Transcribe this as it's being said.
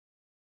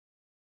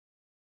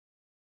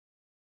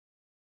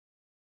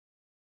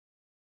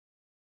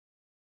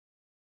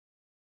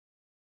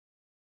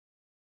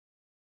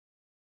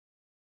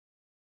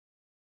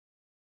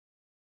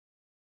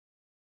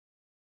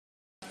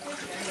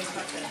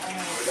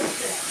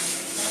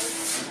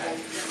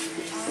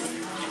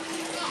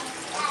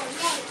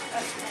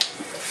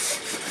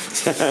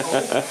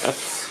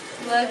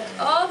Look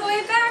all the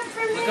way back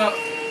for me.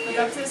 Look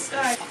up to the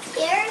sky.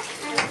 Here.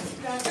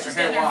 She's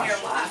getting her hair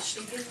washed.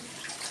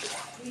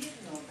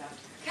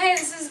 Okay,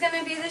 this is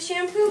gonna be the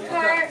shampoo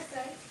part.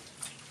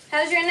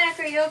 How's your neck?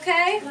 Are you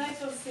okay?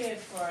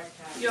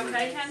 You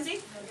okay,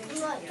 Kenzie?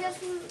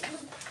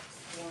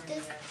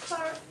 This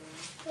part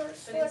But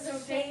it's so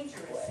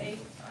dangerous. See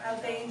how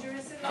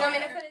dangerous it is? You want me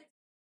to put it?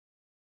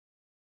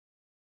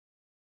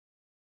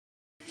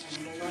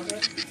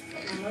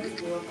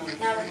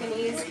 Now we're going to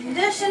use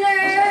conditioner.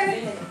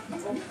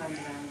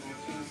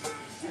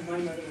 And my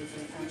mother was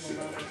an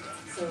animal lover,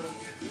 so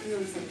he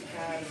was in the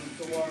cat and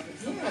the walk and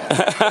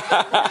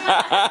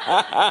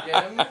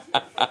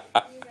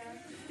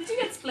Did you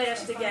get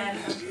splashed again?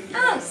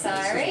 I'm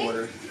sorry.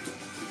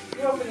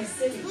 You're up in the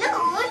city. No,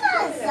 we're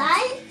not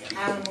inside.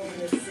 Animal in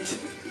the city.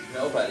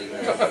 Nobody. No,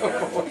 true.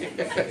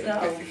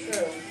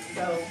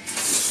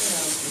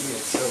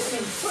 So, you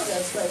can put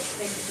us, but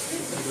they can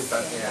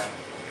Yeah.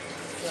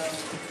 So,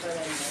 but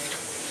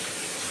anyway.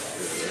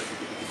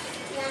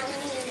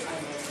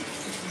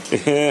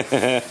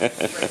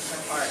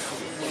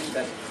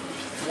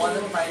 One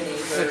of my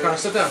neighbors.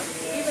 Sit down.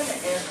 Even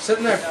if Sit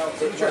in there. it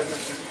wasn't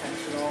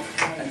intentional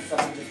and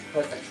someone just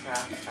put a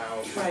trap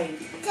out. Right.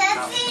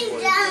 Testing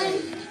done.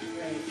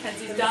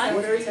 Kenzie's done?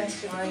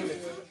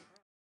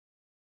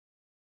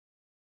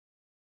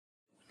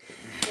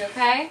 You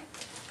okay?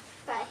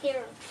 But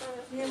here.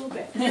 Yeah, a little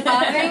bit. Is it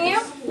bothering you?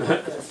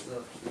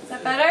 Is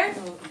that better?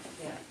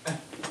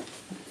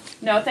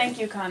 No, thank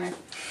you, Connor.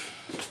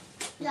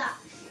 Yeah.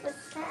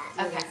 What's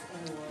that? Okay.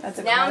 That's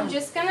a Now comb. I'm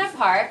just going to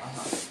part.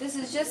 This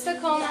is just a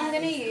comb I'm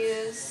going to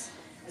use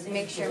to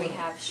make sure we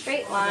have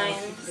straight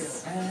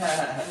lines.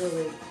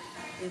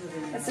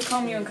 That's the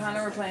comb you and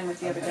Connor were playing with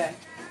the other day.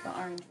 The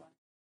orange one.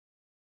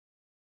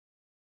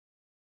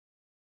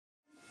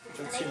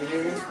 In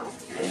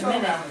a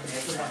minute.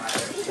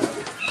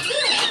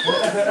 Do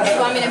you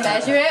want me to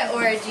measure it,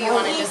 or do you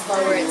want to just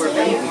lower it to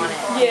where you want it?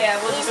 Yeah,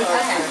 we'll just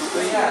Okay.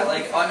 But yeah,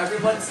 like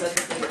everyone said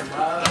that they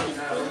love,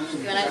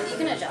 You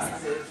can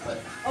adjust them.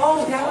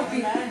 Oh, that would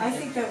be, I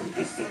think that would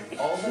be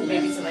all the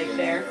maybe to like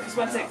there. Because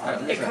once it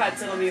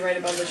cuts, it'll be right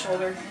above the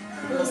shoulder.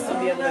 We'll still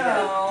be able to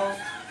get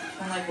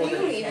I'm like, You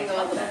can even go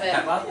a little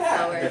bit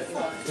lower if you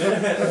want. it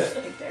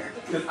right there.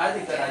 I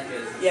think that idea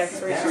is. Yeah,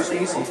 because we're actually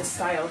into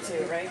style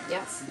too, right?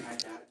 Yep.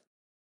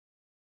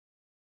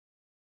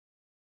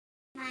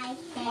 My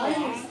I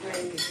hair. was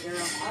bring,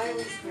 girl. I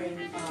was bring.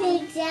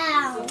 Sit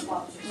down.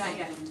 Not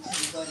yet.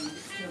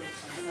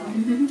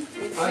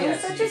 Oh yeah,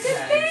 Such a good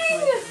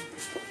thing.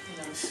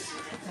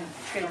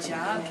 Good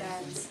job,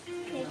 guys.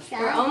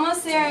 We're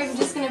almost there. I'm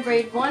just going to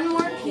braid one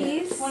more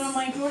piece. One of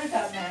my daughter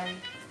got married.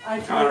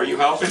 Connor, are you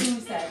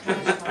helping? Touch,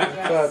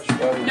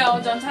 buddy.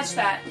 No, don't touch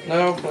that,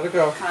 No, let it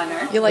go.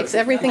 Connor. He likes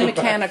everything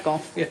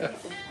mechanical. Yeah.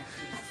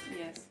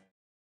 Yes.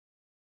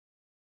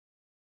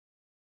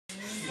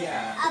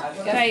 Yeah.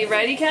 Okay, you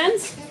ready,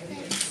 Kens?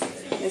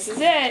 This is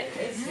it.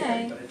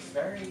 Okay. But it's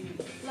very.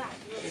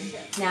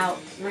 Now,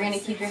 we're going to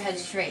keep your head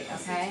straight,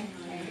 okay?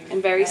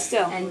 And very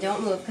still. And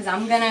don't move, because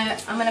I'm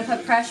gonna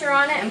put pressure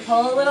on it and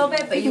pull a little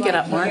bit, but you can get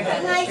wanna up more. keep your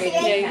head as straight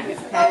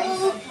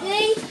as you can,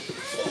 okay?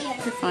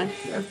 You're fine.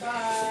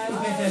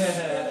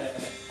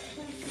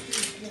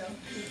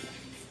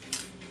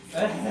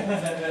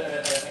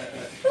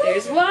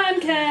 There's one,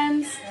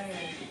 Kens.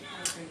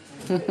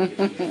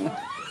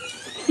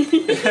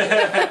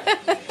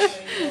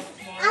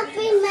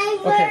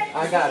 Okay,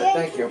 I got it.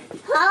 Thank you.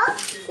 Huh?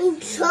 You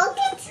took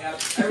it?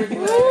 There's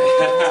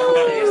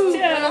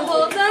Wanna two.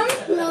 hold them?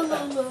 No.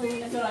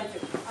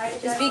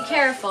 Just be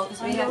careful,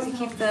 because we have to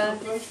keep the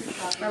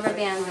rubber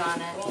bands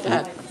on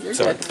it. You're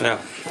Sorry. good. No.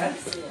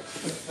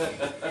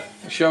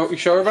 You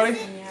show everybody?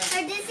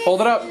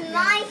 Hold it up.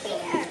 My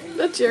hair.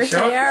 That's your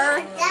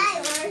hair. That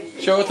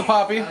works. Show it to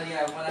Poppy.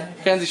 Yeah,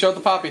 Kenzie, show it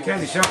to Poppy.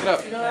 Kenzie, show it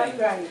up.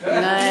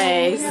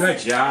 Nice. Good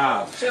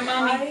job. Show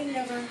mommy. I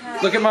never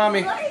had. Look at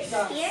mommy.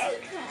 Haircut.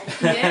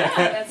 Yeah,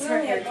 that's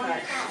her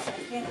haircut.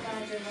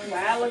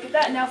 Wow, look at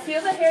that. Now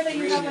feel the hair that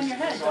you have on your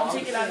head. Don't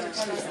take it out of the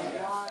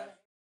corner.